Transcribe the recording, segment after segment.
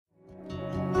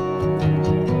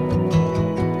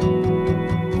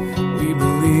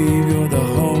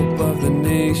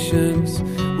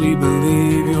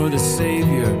believe you're the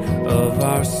Savior of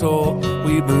our soul.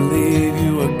 We believe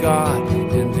you are God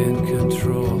and in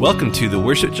control. Welcome to the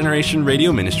Worship Generation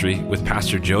Radio Ministry with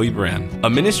Pastor Joey Brand, a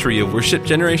ministry of Worship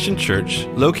Generation Church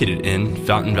located in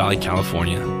Fountain Valley,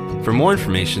 California. For more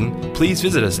information, please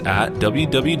visit us at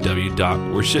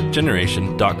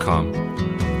www.worshipgeneration.com. We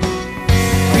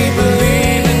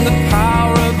believe in the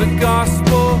power of the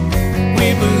gospel.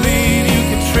 We believe you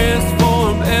can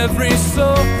transform every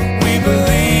soul. We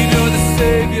believe you're the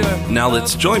Savior. Now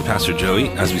let's join Pastor Joey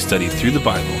as we study through the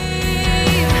Bible.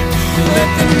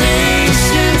 Let the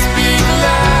nations be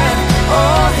glad,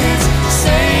 all his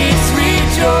saints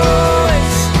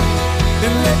rejoice,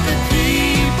 and let the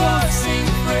people sing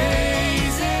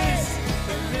praises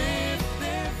and lift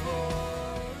their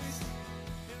voice.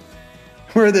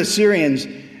 We're the Syrians.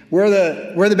 We're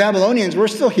the Babylonians. We're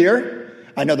still here.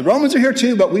 I know the Romans are here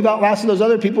too, but we've outlasted those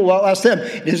other people. We'll outlast them.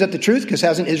 Is that the truth? Because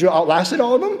hasn't Israel outlasted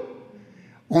all of them?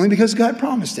 Only because God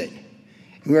promised it.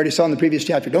 We already saw in the previous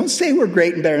chapter. Don't say we're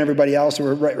great and better than everybody else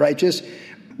or we're righteous.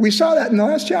 We saw that in the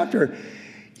last chapter.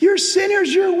 You're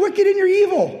sinners, you're wicked, and you're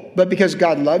evil. But because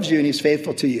God loves you and he's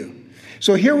faithful to you.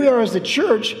 So here we are as the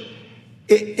church.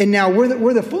 And now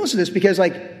we're the fullness of this because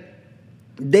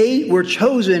they were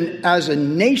chosen as a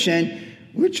nation.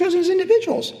 We're chosen as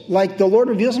individuals. Like the Lord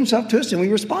reveals himself to us and we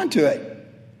respond to it.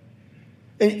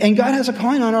 And God has a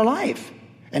calling on our life.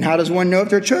 And how does one know if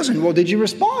they're chosen? Well, did you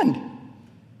respond?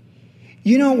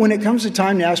 You know, when it comes to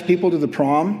time to ask people to the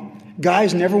prom,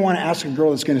 guys never want to ask a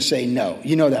girl that's going to say no.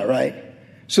 You know that, right?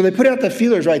 So they put out the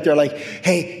feelers right there like,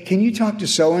 hey, can you talk to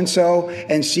so-and-so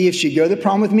and see if she'd go to the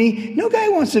prom with me? No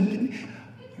one wants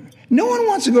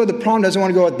to go to the prom, doesn't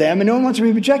want to go with them, and no one wants to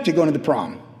be rejected going to the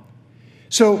prom.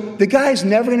 So the guy's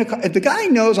never going to, if the guy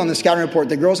knows on the scouting report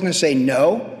the girl's going to say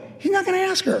no, he's not going to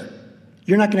ask her.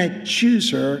 You're not going to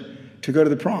choose her to go to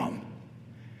the prom.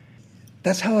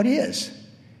 That's how it is.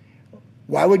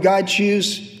 Why would God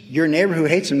choose your neighbor who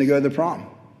hates him to go to the prom?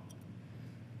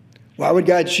 Why would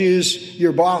God choose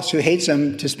your boss who hates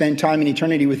him to spend time in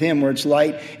eternity with him where it's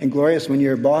light and glorious when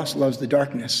your boss loves the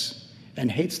darkness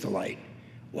and hates the light?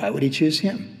 Why would he choose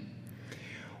him?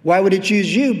 Why would he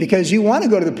choose you? Because you want to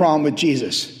go to the prom with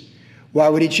Jesus. Why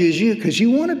would he choose you? Because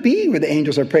you want to be where the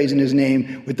angels are praising his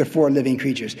name with the four living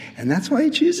creatures. And that's why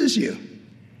he chooses you.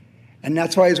 And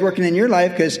that's why he's working in your life,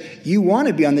 because you want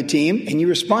to be on the team and you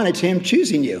responded to him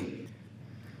choosing you.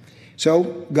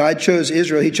 So God chose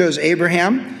Israel. He chose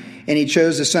Abraham and he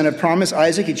chose the son of promise,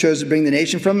 Isaac. He chose to bring the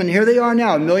nation from him. And here they are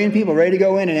now, 1 million people ready to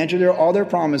go in and enter all their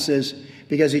promises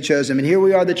because he chose them. And here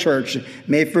we are, the church,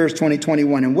 May 1st,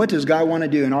 2021. And what does God want to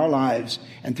do in our lives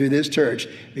and through this church?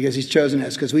 Because he's chosen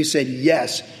us. Because we said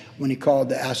yes when he called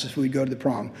to ask us if we'd go to the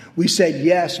prom. We said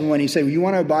yes when he said, well, you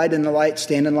want to abide in the light,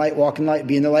 stand in the light, walk in the light,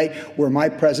 be in the light, where my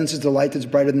presence is the light that's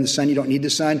brighter than the sun. You don't need the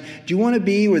sun. Do you want to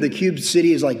be where the cubed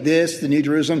city is like this, the New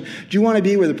Jerusalem? Do you want to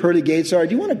be where the pearly gates are?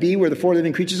 Do you want to be where the four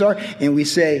living creatures are? And we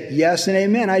say yes and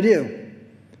amen, I do.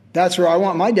 That's where I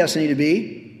want my destiny to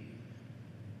be.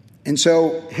 And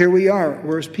so here we are.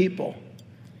 We're his people.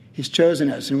 He's chosen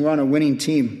us, and we're on a winning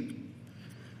team.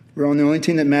 We're on the only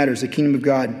team that matters, the kingdom of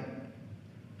God.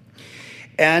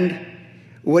 And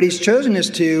what he's chosen us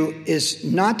to is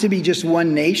not to be just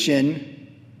one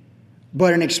nation,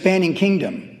 but an expanding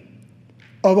kingdom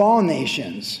of all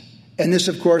nations. And this,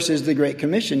 of course, is the Great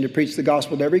Commission, to preach the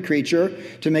gospel to every creature,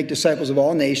 to make disciples of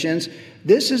all nations.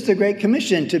 This is the Great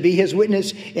Commission, to be his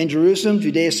witness in Jerusalem,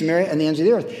 Judea, Samaria, and the ends of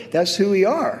the earth. That's who we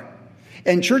are.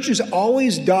 And churches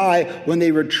always die when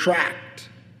they retract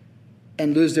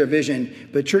and lose their vision.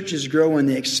 But churches grow when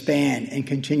they expand and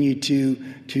continue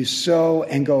to sow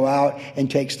and go out and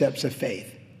take steps of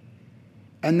faith.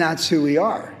 And that's who we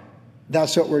are.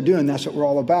 That's what we're doing. That's what we're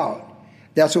all about.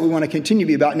 That's what we want to continue to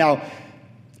be about. Now,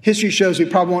 history shows we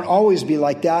probably won't always be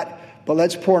like that, but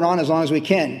let's pour it on as long as we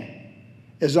can.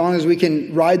 As long as we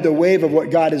can ride the wave of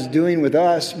what God is doing with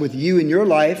us, with you in your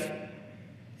life,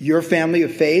 your family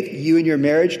of faith, you and your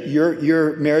marriage,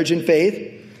 your marriage in faith,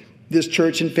 this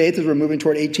church in faith, as we're moving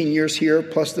toward 18 years here,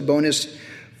 plus the bonus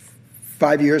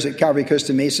 5 years at Calvary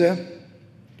Costa Mesa.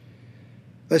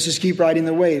 Let's just keep riding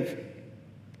the wave.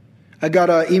 I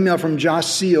got an email from Josh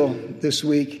Seal this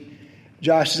week.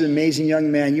 Josh is an amazing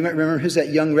young man. You might remember him as that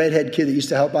young redhead kid that used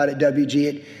to help out at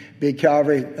WG at Big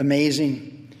Calvary.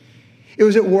 Amazing. It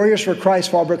was at Warriors for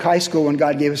Christ, Fallbrook High School, when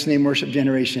God gave us the name Worship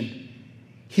Generation.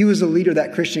 He was the leader of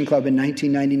that Christian club in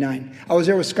 1999. I was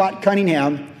there with Scott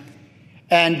Cunningham.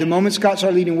 And the moment Scott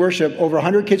started leading worship, over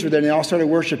 100 kids were there, and they all started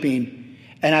worshiping.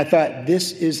 And I thought,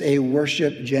 this is a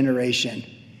worship generation.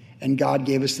 And God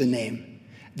gave us the name.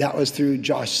 That was through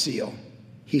Josh Seal.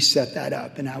 he set that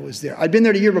up, and I was there. I'd been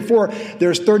there the year before. There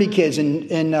was 30 kids.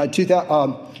 In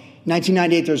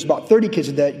 1998, there was about 30 kids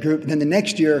in that group. And then the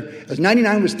next year, it was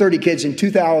 99 was 30 kids. In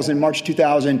 2000, March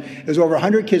 2000, it was over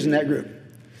 100 kids in that group.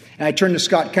 And I turned to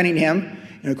Scott Cunningham,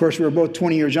 and of course, we were both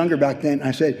 20 years younger back then. And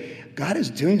I said, God is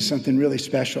doing something really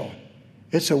special.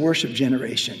 It's a worship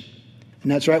generation.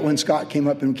 And that's right when Scott came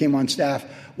up and came on staff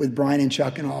with Brian and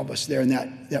Chuck and all of us there in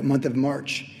that month of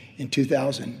March in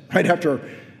 2000, right after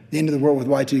the end of the world with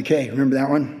Y2K. Remember that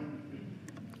one?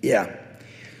 Yeah.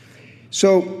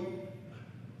 So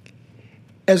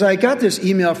as I got this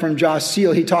email from Josh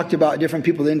Seal, he talked about different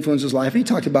people that influenced his life. He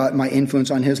talked about my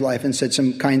influence on his life and said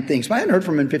some kind things. But I hadn't heard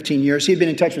from him in 15 years. He had been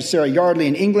in touch with Sarah Yardley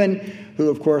in England, who,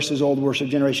 of course, is old worship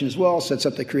generation as well, sets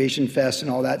up the Creation Fest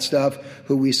and all that stuff,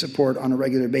 who we support on a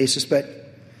regular basis. But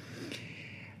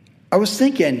I was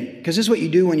thinking, because this is what you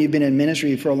do when you've been in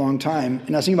ministry for a long time,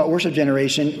 and I was thinking about worship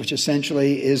generation, which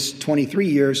essentially is 23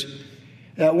 years.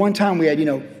 At one time we had,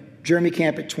 Jeremy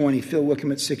Camp at 20, Phil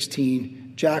Wickham at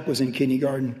 16, Jack was in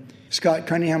kindergarten, Scott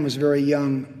Cunningham was very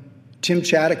young, Tim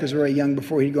Chaddock was very young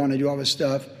before he'd gone to do all this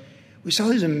stuff. We saw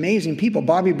these amazing people.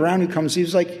 Bobby Brown, who comes, he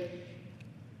was like,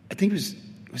 I think was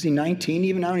he 19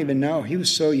 even? I don't even know. He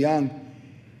was so young.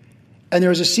 And there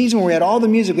was a season where we had all the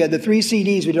music. We had the 3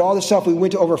 CDs. We did all the stuff. We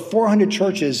went to over 400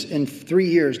 churches in 3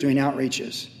 years doing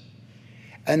outreaches.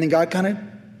 And then God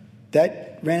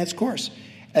that ran its course.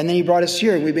 And then he brought us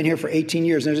here. We've been here for 18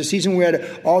 years. And there was a season where we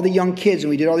had all the young kids, and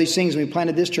we did all these things. And we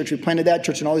planted this church. We planted that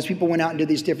church. And all these people went out and did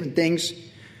these different things.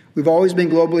 We've always been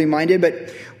globally minded,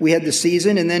 but we had the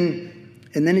season. And then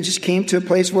it just came to a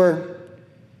place where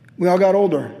we all got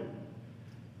older.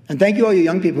 And thank you all you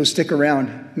young people who stick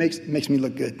around. Makes me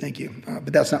look good. Thank you.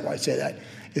 But that's not why I say that.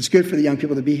 It's good for the young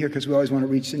people to be here because we always want to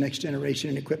reach the next generation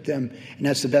and equip them. And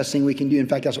that's the best thing we can do. In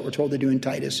fact, that's what we're told to do in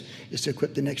Titus, is to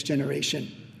equip the next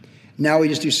generation. Now we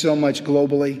just do so much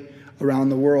globally around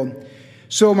the world.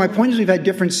 So my point is we've had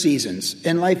different seasons.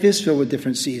 And life is filled with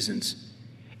different seasons.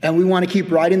 And we want to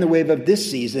keep riding the wave of this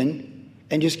season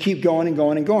and just keep going and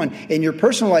going and going. In your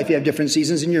personal life, you have different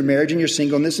seasons. In your marriage and your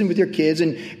singleness and with your kids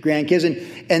and grandkids.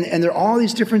 And there are all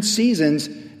these different seasons.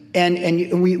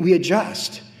 And we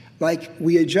adjust. Like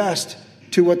we adjust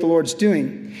to what the Lord's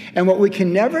doing. And what we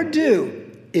can never do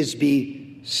is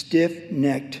be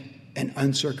stiff-necked and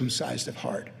uncircumcised of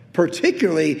heart.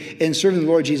 Particularly in serving the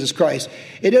Lord Jesus Christ.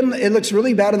 It looks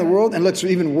really bad in the world and looks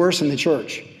even worse in the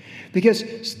church. Because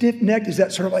stiff-necked is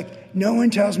that sort of like, no one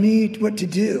tells me what to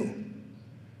do.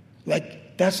 Like,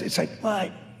 it's like,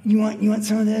 what? You want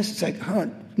some of this? It's like,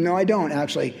 no, I don't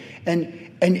actually.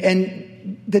 And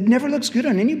that never looks good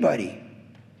on anybody.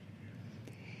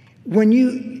 When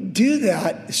you do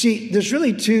that, see, there's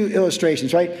really 2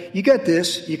 illustrations, right? You got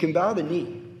this, you can bow the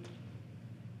knee.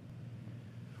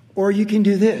 Or you can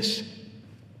do this.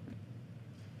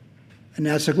 And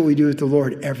that's like what we do with the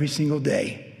Lord every single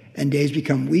day. And days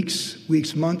become weeks,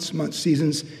 months,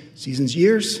 seasons,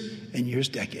 years, and years,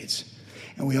 decades.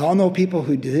 And we all know people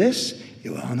who do this.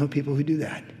 We all know people who do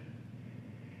that.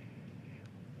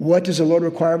 What does the Lord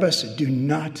require of us? Do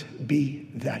not be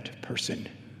that person.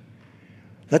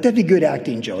 Let that be good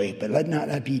acting, Joey, but let not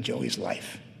that be Joey's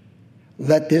life.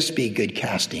 Let this be good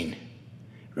casting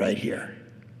right here.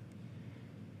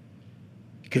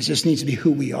 Because this needs to be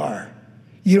who we are.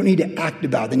 You don't need to act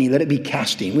about the need. Let it be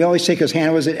casting. We always say, because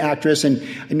Hannah was an actress, and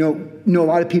I know a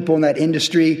lot of people in that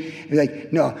industry. They're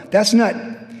like, no, that's not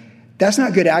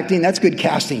good acting. That's good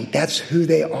casting. That's who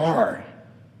they are.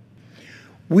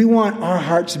 We want our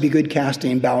hearts to be good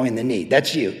casting, bowing the knee.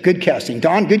 That's you. Good casting.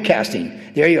 Don, good casting.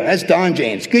 There you go. That's Don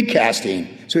James. Good casting.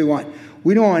 That's what we want.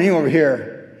 We don't want anyone over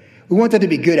here. We want that to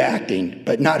be good acting,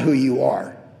 but not who you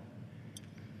are.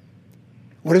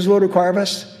 What does the Lord require of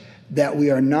us? That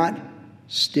we are not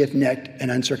stiff-necked and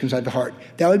uncircumcised of heart.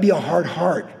 That would be a hard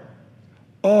heart.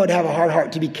 Oh, to have a hard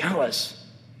heart, to be callous.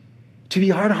 To be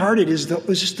hard-hearted is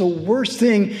just the worst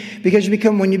thing, because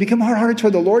when you become hard-hearted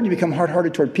toward the Lord, you become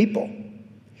hard-hearted toward people.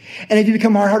 And if you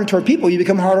become hard-hearted toward people, you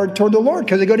become hard-hearted toward the Lord,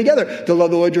 because they go together. To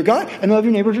love the Lord your God and love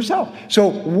your neighbor as yourself. So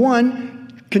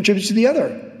one contributes to the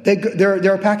other.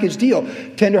 They're a package deal.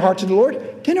 Tender heart to the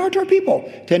Lord, tender heart toward people.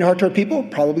 Tender heart toward people,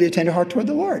 probably a tender heart toward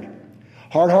the Lord.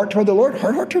 Hard heart toward the Lord,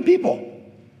 hard heart toward people.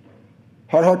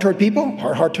 Hard heart toward people,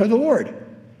 hard heart toward the Lord.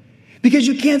 Because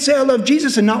you can't say I love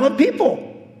Jesus and not love people.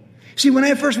 See, when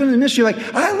I first went into the ministry, like,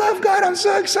 I love God, I'm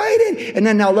so excited. And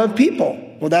then now love people.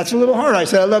 Well, that's a little hard. I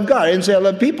said I love God. I didn't say I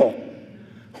love people.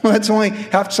 Well, that's only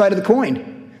half the side of the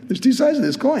coin. There's 2 sides of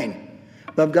this coin.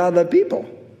 Love God, love people.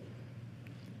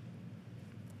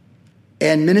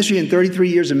 And ministry, in 33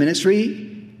 years of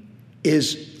ministry,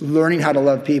 is learning how to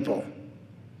love people.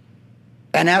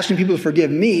 and asking people to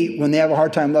forgive me when they have a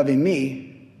hard time loving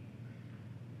me,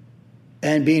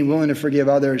 and being willing to forgive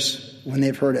others when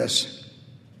they've hurt us.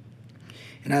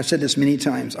 And I've said this many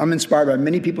times. I'm inspired by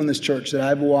many people in this church that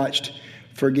I've watched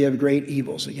forgive great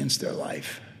evils against their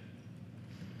life.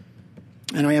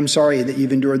 And I am sorry that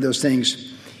you've endured those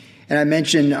things. And I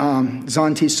mentioned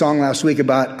Zonti's song last week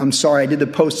about I'm sorry. I did the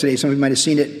post today. Some of you might have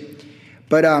seen it.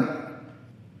 But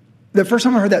the first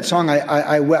time I heard that song,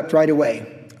 I wept right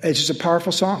away. It's just a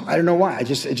powerful song. I don't know why.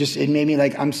 It made me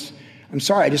like, I'm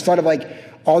sorry. I just thought of like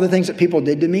all the things that people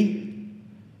did to me.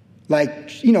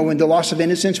 Like, when the loss of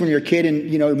innocence when you're a kid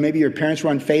and, maybe your parents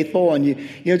were unfaithful and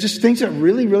just things that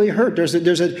really, really hurt.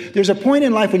 There's a point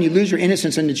in life when you lose your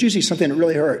innocence and it's usually something that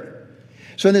really hurt.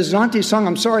 So in this Zonti song,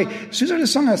 I'm sorry, as soon as I heard the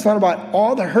song, I thought about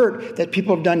all the hurt that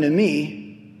people have done to me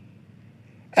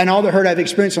and all the hurt I've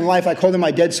experienced in life. Like holding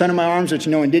my dead son in my arms, which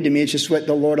no one did to me. It's just what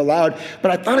the Lord allowed.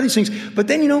 But I thought of these things. But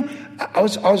then, I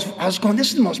was going, this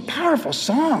is the most powerful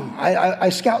song. I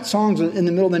scout songs in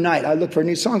the middle of the night. I look for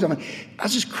new songs. I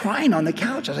was just crying on the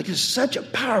couch. I was like, this is such a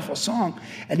powerful song.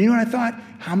 And you know what I thought?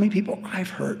 How many people I've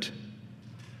hurt.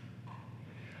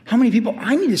 How many people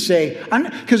I need to say,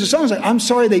 because the song's like, I'm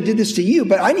sorry they did this to you,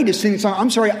 but I need to sing the song, I'm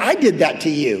sorry I did that to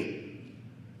you.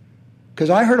 Because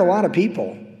I hurt a lot of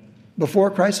people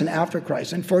before Christ and after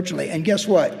Christ, unfortunately. And guess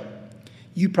what?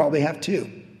 You probably have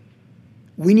too.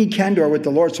 We need candor with the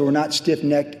Lord so we're not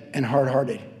stiff-necked and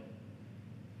hard-hearted.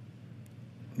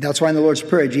 That's why in the Lord's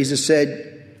Prayer, Jesus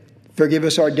said, forgive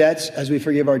us our debts as we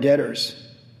forgive our debtors.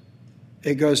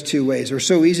 It goes two ways. We're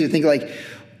so easy to think like,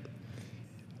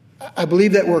 I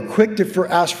believe that we're quick to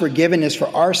ask forgiveness for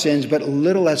our sins, but a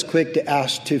little less quick to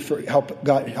ask to help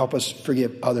God help us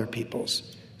forgive other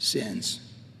people's sins.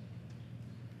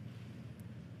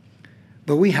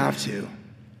 But we have to.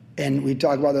 And we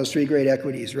talk about those three great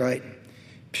equities, right?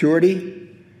 Purity,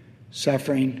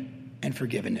 suffering, and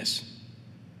forgiveness.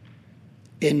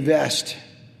 Invest.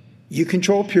 You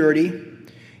control purity.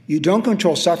 You don't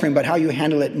control suffering, but how you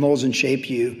handle it molds and shapes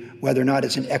you, whether or not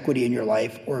it's an equity in your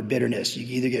life or a bitterness. You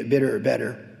can either get bitter or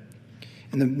better.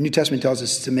 And the New Testament tells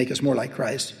us to make us more like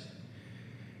Christ.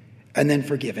 And then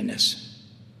forgiveness.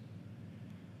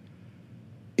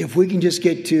 If we can just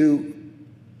get to,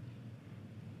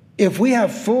 if we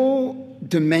have full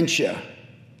dementia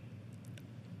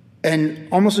and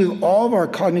almost lose all of our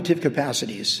cognitive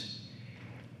capacities,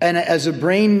 and as the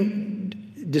brain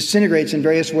disintegrates in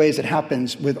various ways, that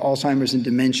happens with Alzheimer's and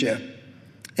dementia,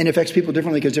 and affects people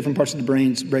differently because different parts of the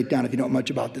brains break down if you don't know much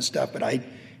about this stuff, but I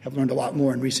have learned a lot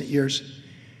more in recent years.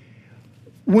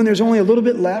 When there's only a little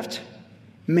bit left,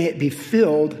 may it be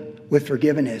filled with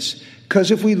forgiveness.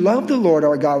 Because if we love the Lord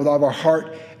our God with all of our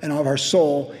heart and all of our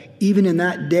soul, even in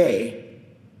that day,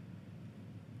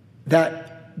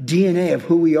 that DNA of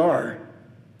who we are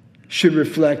should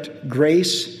reflect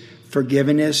grace,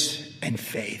 forgiveness, and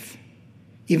faith.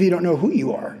 Even if you don't know who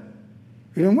you are,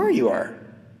 even where you are.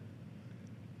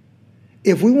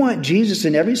 If we want Jesus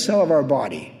in every cell of our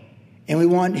body, and we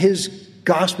want his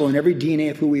gospel in every DNA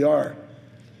of who we are.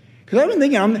 Because I've been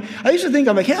thinking, I used to think,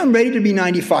 I'm ready to be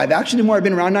 95. Actually, the more I've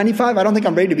been around 95, I don't think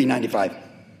I'm ready to be 95.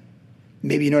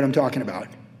 Maybe you know what I'm talking about.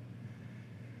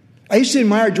 I used to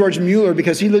admire George Mueller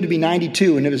because he lived to be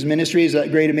 92 in his ministry as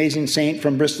that great, amazing saint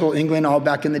from Bristol, England, all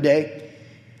back in the day.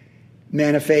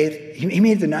 Man of faith. He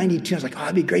made it to 92. I was like,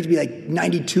 it'd be great to be like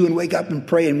 92 and wake up and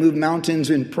pray and move mountains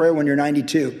in prayer when you're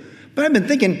 92. But I've been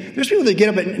thinking, there's people that get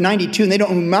up at 92 and they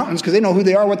don't move mountains because they know who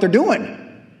they are, what they're doing.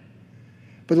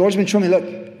 But the Lord's been showing me, look,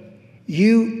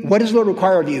 what does the Lord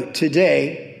require of you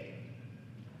today?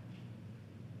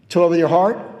 To love with your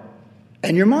heart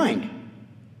and your mind.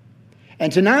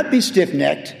 And to not be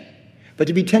stiff-necked, but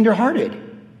to be tender-hearted.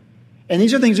 And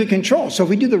these are things we control. So if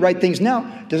we do the right things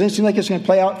now, doesn't it seem like it's going to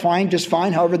play out fine, just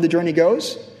fine, however the journey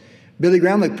goes? Billy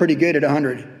Graham looked pretty good at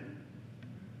 100.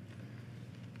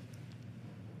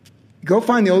 Go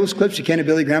find the oldest clips you can of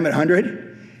Billy Graham at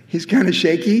 100. He's kind of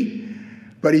shaky,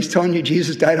 but he's telling you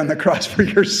Jesus died on the cross for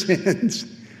your sins.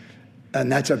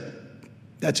 And that's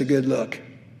a good look.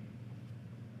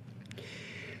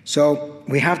 So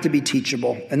we have to be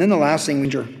teachable. And then the last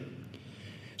thing,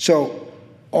 so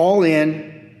all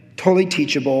in, totally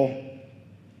teachable.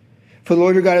 For the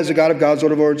Lord your God is a God of gods,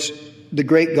 Lord of lords, the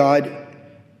great God,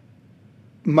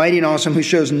 mighty and awesome, who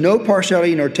shows no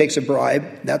partiality nor takes a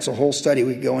bribe. That's a whole study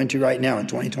we could go into right now in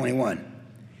 2021.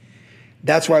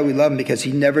 That's why we love him, because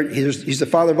he's the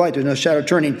Father of light. There's no shadow of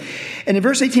turning. And in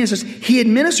verse 18 it says, he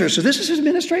administers. So this is his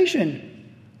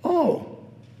administration. Oh,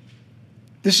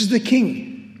 this is the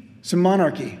king. It's the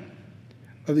monarchy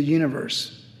of the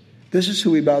universe. This is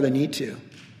who we bow the knee to.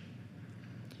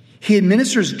 He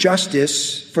administers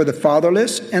justice for the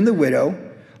fatherless and the widow,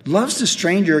 loves the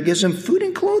stranger, gives them food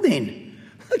and clothing.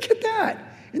 Look at that.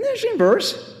 Isn't that an interesting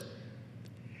verse?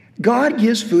 God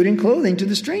gives food and clothing to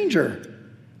the stranger.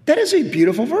 That is a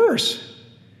beautiful verse.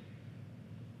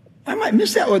 I might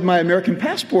miss that with my American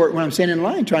passport when I'm standing in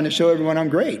line trying to show everyone I'm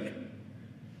great.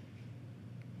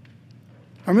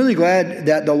 I'm really glad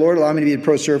that the Lord allowed me to be a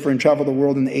pro surfer and travel the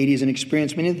world in the 80s and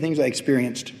experience many of the things I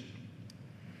experienced.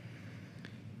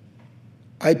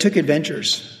 I took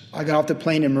adventures. I got off the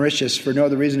plane in Mauritius for no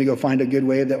other reason to go find a good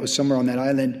wave that was somewhere on that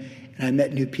island, and I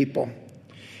met new people.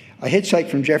 I hitchhiked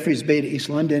from Jeffreys Bay to East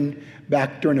London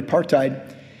back during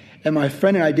apartheid, and my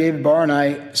friend and I, David Barr, and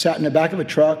I sat in the back of a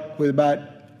truck with about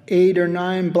 8 or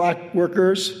 9 black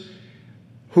workers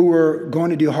who were going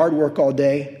to do hard work all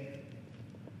day.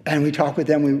 And we talked with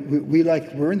them.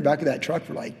 We're in the back of that truck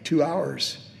for like 2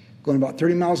 hours, going about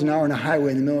 30 miles an hour on a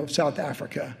highway in the middle of South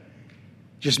Africa.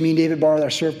 Just me and David Barr with our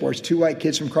surfboards, 2 white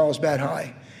kids from Carlsbad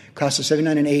High, class of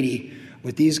 79 and 80,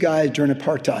 with these guys during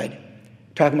apartheid,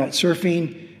 talking about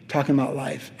surfing, talking about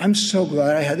life. I'm so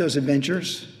glad I had those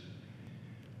adventures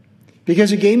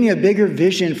because it gave me a bigger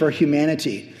vision for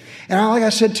humanity. And like I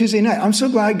said Tuesday night, I'm so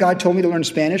glad God told me to learn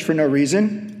Spanish for no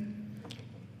reason.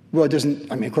 Well,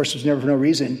 of course, it's never for no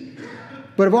reason.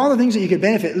 But of all the things that you could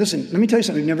benefit, listen, let me tell you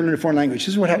something. You've never learned a foreign language. This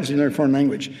is what happens when you learn a foreign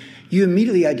language. You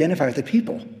immediately identify with the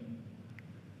people.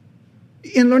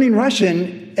 In learning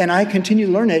Russian, and I continue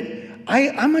to learn it,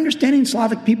 I'm understanding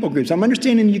Slavic people groups. I'm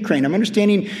understanding Ukraine. I'm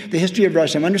understanding the history of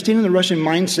Russia. I'm understanding the Russian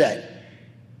mindset.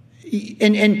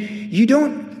 And you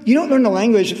don't learn the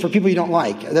language for people you don't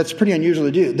like. That's pretty unusual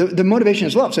to do. The motivation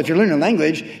is love. So if you're learning a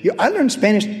language, I learned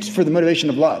Spanish for the motivation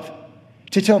of love.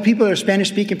 To tell people that are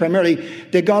Spanish-speaking primarily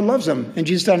that God loves them and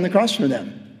Jesus died on the cross for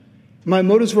them. My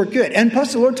motives were good. And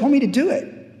plus the Lord told me to do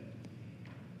it.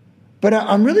 But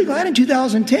I'm really glad in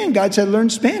 2010 God said learn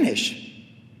Spanish.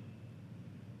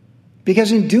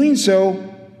 Because in doing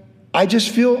so, I just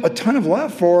feel a ton of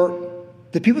love for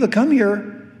the people that come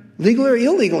here legally or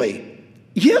illegally.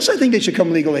 Yes, I think they should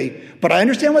come legally, but I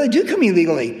understand why they do come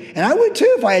illegally. And I would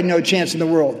too if I had no chance in the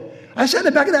world. I sat in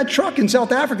the back of that truck in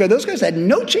South Africa. Those guys had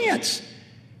no chance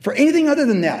for anything other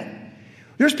than that.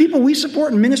 There's people we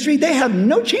support in ministry. They have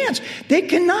no chance. They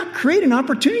cannot create an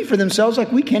opportunity for themselves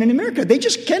like we can in America. They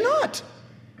just cannot.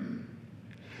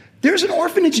 There's an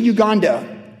orphanage in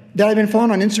Uganda that I've been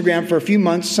following on Instagram for a few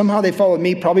months. Somehow they followed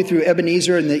me, probably through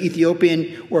Ebenezer and the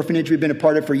Ethiopian orphanage we've been a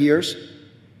part of for years.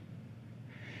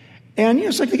 And,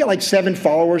 it's like they got like 7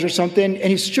 followers or something. And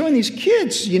he's showing these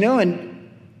kids,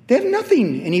 and they have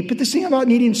nothing. And he put this thing about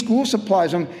needing school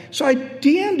supplies. So I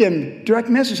DM'd him, direct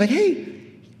message, like, hey,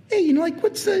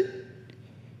 what's the...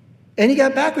 And he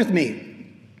got back with me.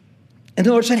 And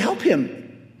the Lord said, help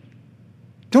him.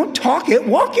 Don't talk it,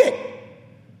 walk it.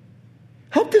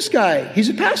 Help this guy. He's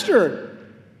a pastor.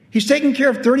 He's taking care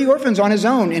of 30 orphans on his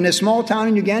own in a small town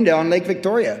in Uganda on Lake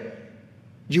Victoria.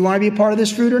 Do you want to be a part of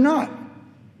this fruit or not?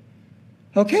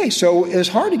 Okay, so it's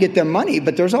hard to get them money,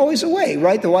 but there's always a way,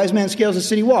 right? The wise man scales the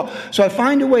city wall. So I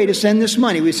find a way to send this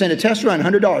money. We sent a test run,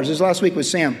 $100. This last week with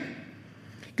Sam.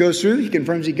 Goes through, he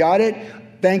confirms he got it.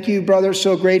 Thank you, brother,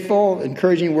 so grateful.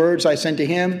 Encouraging words I sent to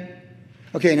him.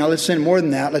 Okay, now let's send more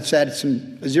than that. Let's add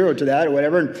a 0 to that or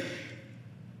whatever. And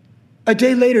a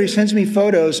day later, he sends me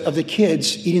photos of the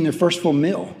kids eating their first full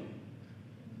meal.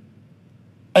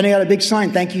 And they got a big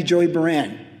sign, thank you, Joey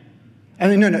Baran.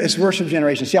 No, it's worship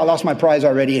generation. See, I lost my prize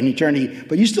already in eternity,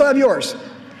 but you still have yours.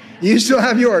 You still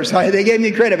have yours. They gave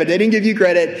me credit, but they didn't give you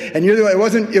credit. And you're the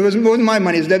one. It wasn't my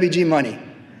money. It was WG money.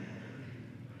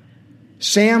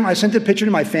 Sam, I sent a picture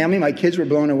to my family. My kids were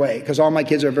blown away because all my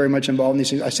kids are very much involved in these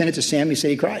things. I sent it to Sam. He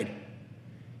said he cried.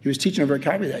 He was teaching over at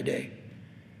Calvary that day.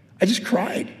 I just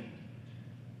cried.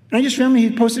 And I just remember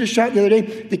he posted a shot the other day.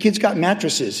 The kids got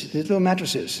mattresses, these little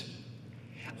mattresses.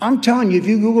 I'm telling you, if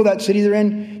you Google that city they're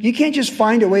in, you can't just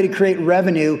find a way to create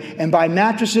revenue and buy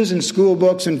mattresses and school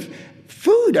books and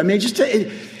food. I mean,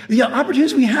 the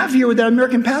opportunities we have here with that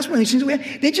American passport, these things we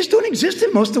have, they just don't exist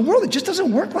in most of the world. It just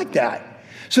doesn't work like that.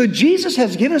 So Jesus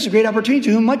has given us a great opportunity.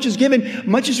 To whom much is given,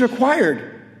 much is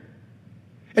required.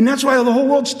 And that's why the whole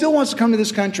world still wants to come to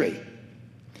this country.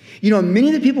 Many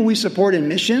of the people we support in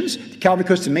missions, Calvary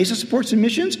Costa Mesa supports in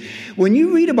missions, when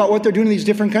you read about what they're doing in these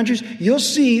different countries, you'll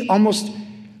see almost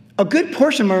a good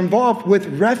portion of them are involved with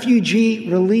refugee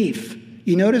relief.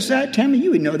 You notice that? Tammy,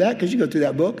 you would know that because you go through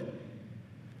that book.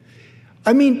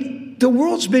 I mean, the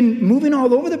world's been moving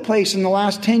all over the place in the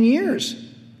last 10 years.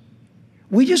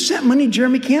 We just sent money to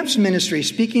Jeremy Camp's ministry,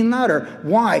 Speaking Louder.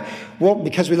 Why? Well,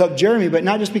 because we love Jeremy, but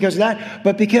not just because of that,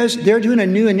 but because they're doing a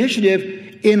new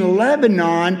initiative in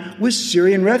Lebanon with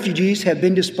Syrian refugees have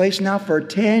been displaced now for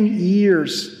 10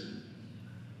 years.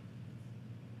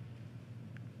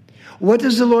 What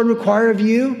does the Lord require of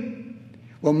you?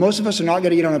 Well, most of us are not going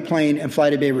to get on a plane and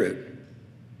fly to Beirut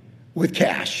with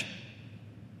cash.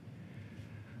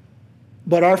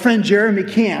 But our friend Jeremy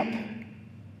Camp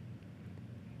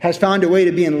has found a way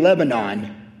to be in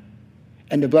Lebanon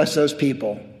and to bless those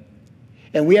people.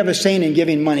 And we have a saying in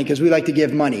giving money, because we like to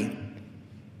give money: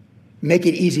 make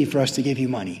it easy for us to give you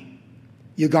money.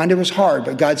 Uganda was hard,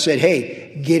 but God said,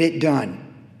 hey, get it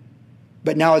done.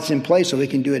 But now it's in place so we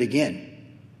can do it again.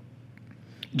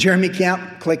 Jeremy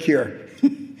Camp, click here.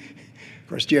 Of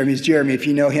course, Jeremy's Jeremy. If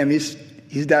you know him, he's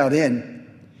dialed in.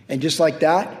 And just like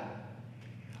that,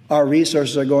 our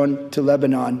resources are going to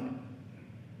Lebanon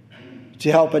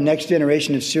to help a next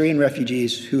generation of Syrian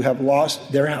refugees who have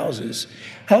lost their houses.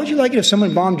 How would you like it if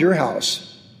someone bombed your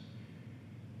house?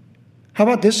 How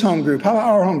about this home group? How about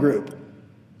our home group?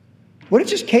 What if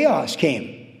just chaos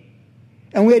came?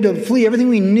 And we had to flee everything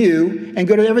we knew and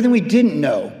go to everything we didn't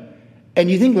know.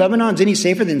 And you think Lebanon's any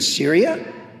safer than Syria?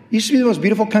 It used to be the most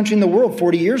beautiful country in the world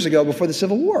 40 years ago before the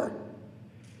Civil War.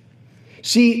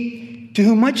 See, to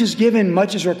whom much is given,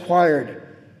 much is required.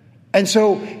 And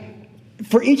so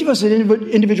for each of us as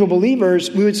individual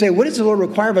believers, we would say, what does the Lord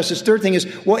require of us? This third thing is,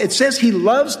 well, it says he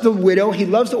loves the widow, he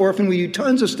loves the orphan. We do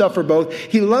tons of stuff for both.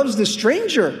 He loves the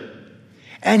stranger,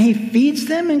 and he feeds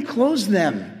them and clothes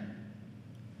them.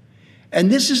 And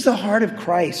this is the heart of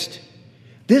Christ.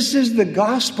 This is the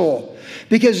gospel.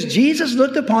 Because Jesus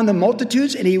looked upon the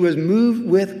multitudes and he was moved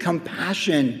with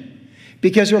compassion,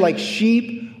 because they're like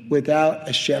sheep without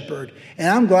a shepherd. And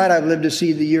I'm glad I've lived to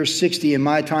see the year 60 in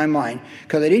my timeline,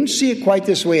 because I didn't see it quite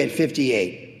this way at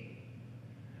 58.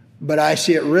 But I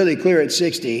see it really clear at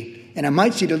 60, and I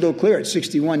might see it a little clearer at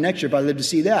 61 next year if I live to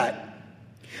see that.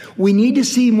 We need to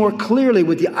see more clearly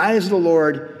with the eyes of the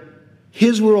Lord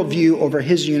his worldview over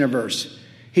his universe.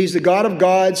 He's the God of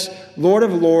gods, Lord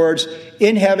of lords,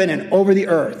 in heaven and over the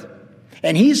earth.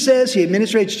 And he says he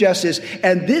administrates justice,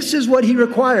 and this is what he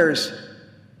requires: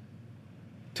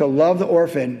 to love the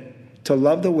orphan, to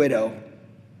love the widow,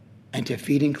 and to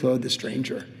feed and clothe the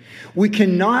stranger. We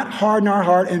cannot harden our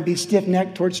heart and be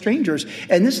stiff-necked towards strangers.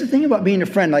 And this is the thing about being a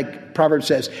friend, like Proverbs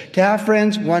says. To have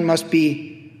friends, one must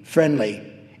be friendly.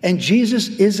 And Jesus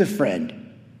is a friend.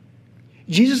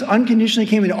 Jesus unconditionally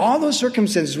came into all those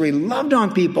circumstances where he loved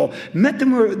on people, met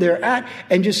them where they're at,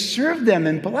 and just served them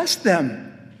and blessed them.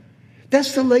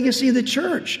 That's the legacy of the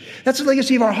church. That's the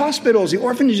legacy of our hospitals, the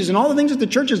orphanages, and all the things that the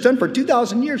church has done for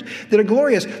 2,000 years that are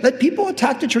glorious. Let people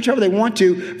attack the church however they want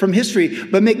to from history,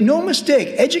 but make no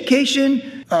mistake,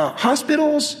 education,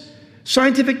 hospitals,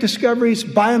 scientific discoveries,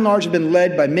 by and large, have been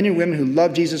led by men and women who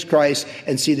love Jesus Christ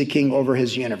and see the King over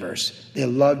his universe. They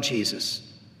love Jesus.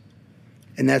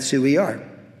 And that's who we are.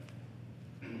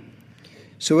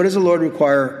 So what does the Lord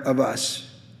require of us?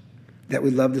 That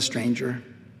we love the stranger.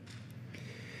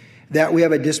 That we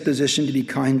have a disposition to be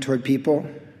kind toward people.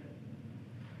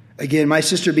 Again, my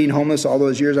sister being homeless all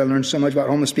those years, I learned so much about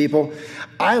homeless people.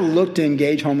 I look to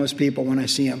engage homeless people when I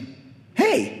see them.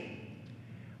 Hey,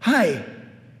 hi.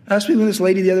 I was speaking with this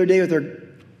lady the other day with her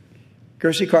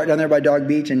grocery cart down there by Dog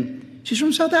Beach, and she's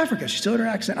from South Africa. She still had her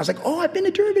accent. I was like, oh, I've been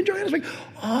to Durban. I was like,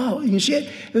 oh, you see it?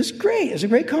 It was great. It was a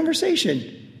great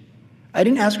conversation. I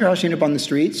didn't ask her how she ended up on the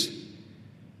streets.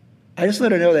 I just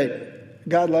let her know that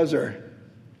God loves her.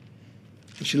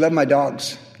 And she loved my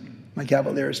dogs, my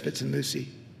Cavaliers, Fitz and Lucy.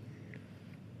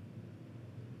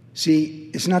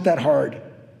 See, it's not that hard.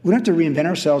 We don't have to reinvent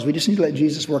ourselves. We just need to let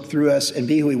Jesus work through us and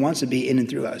be who he wants to be in and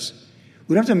through us.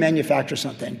 We don't have to manufacture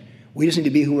something. We just need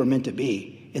to be who we're meant to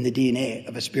be in the DNA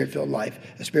of a spirit-filled life,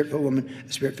 a spirit-filled woman,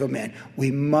 a spirit-filled man.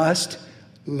 We must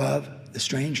love the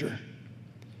stranger.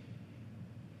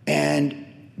 And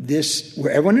this,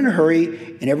 where everyone in a hurry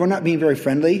and everyone not being very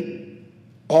friendly,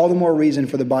 all the more reason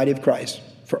for the body of Christ,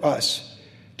 for us,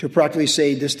 to practically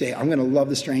say this day, I'm going to love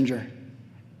the stranger,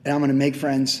 and I'm going to make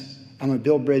friends, I'm going to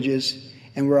build bridges,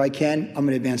 and where I can, I'm going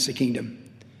to advance the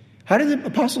kingdom. How did the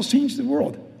apostles change the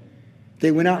world?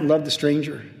 They went out and loved the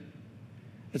stranger.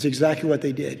 That's exactly what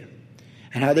they did.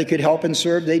 And how they could help and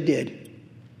serve, they did.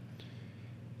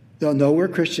 They'll know we're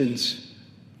Christians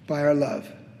by our love,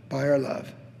 by our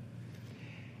love.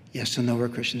 Yes, they'll know we're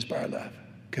Christians by our love,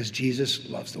 because Jesus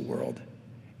loves the world.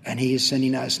 And he is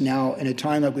sending us now in a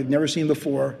time like we've never seen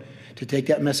before to take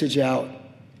that message out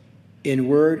in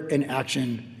word and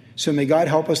action. So may God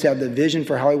help us to have the vision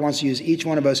for how he wants to use each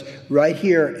one of us right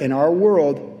here in our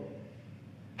world,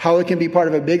 how it can be part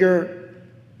of a bigger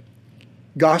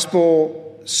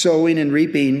gospel sowing and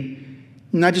reaping,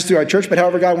 not just through our church, but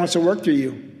however God wants to work through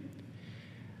you.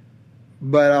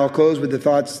 But I'll close with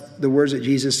the words that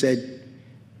Jesus said,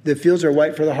 the fields are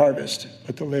white for the harvest,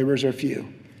 but the laborers are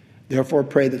few. Therefore,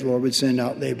 pray that the Lord would send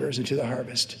out laborers into the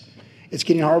harvest. It's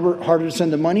getting harder to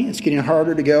send the money. It's getting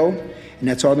harder to go. And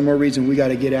that's all the more reason we got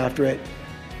to get after it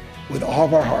with all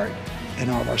of our heart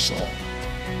and all of our soul.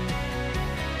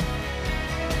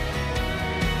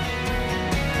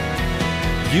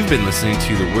 You've been listening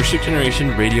to the Worship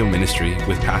Generation Radio Ministry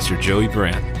with Pastor Joey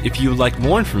Baran. If you would like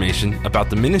more information about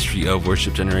the ministry of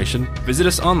Worship Generation, visit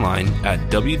us online at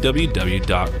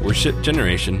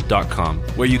www.worshipgeneration.com,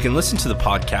 where you can listen to the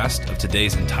podcast of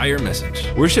today's entire message.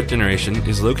 Worship Generation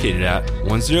is located at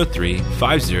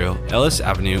 10350 Ellis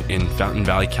Avenue in Fountain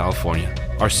Valley, California.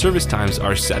 Our service times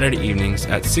are Saturday evenings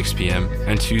at 6 p.m.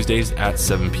 and Tuesdays at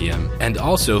 7 p.m. And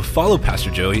also follow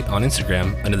Pastor Joey on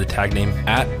Instagram under the tag name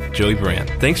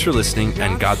 @JoeyBaran. Thanks for listening,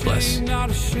 and God bless. Not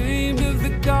ashamed of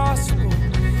the gospel.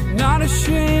 Not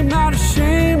ashamed of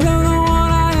the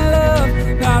one I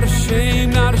love. Not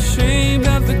ashamed, not ashamed.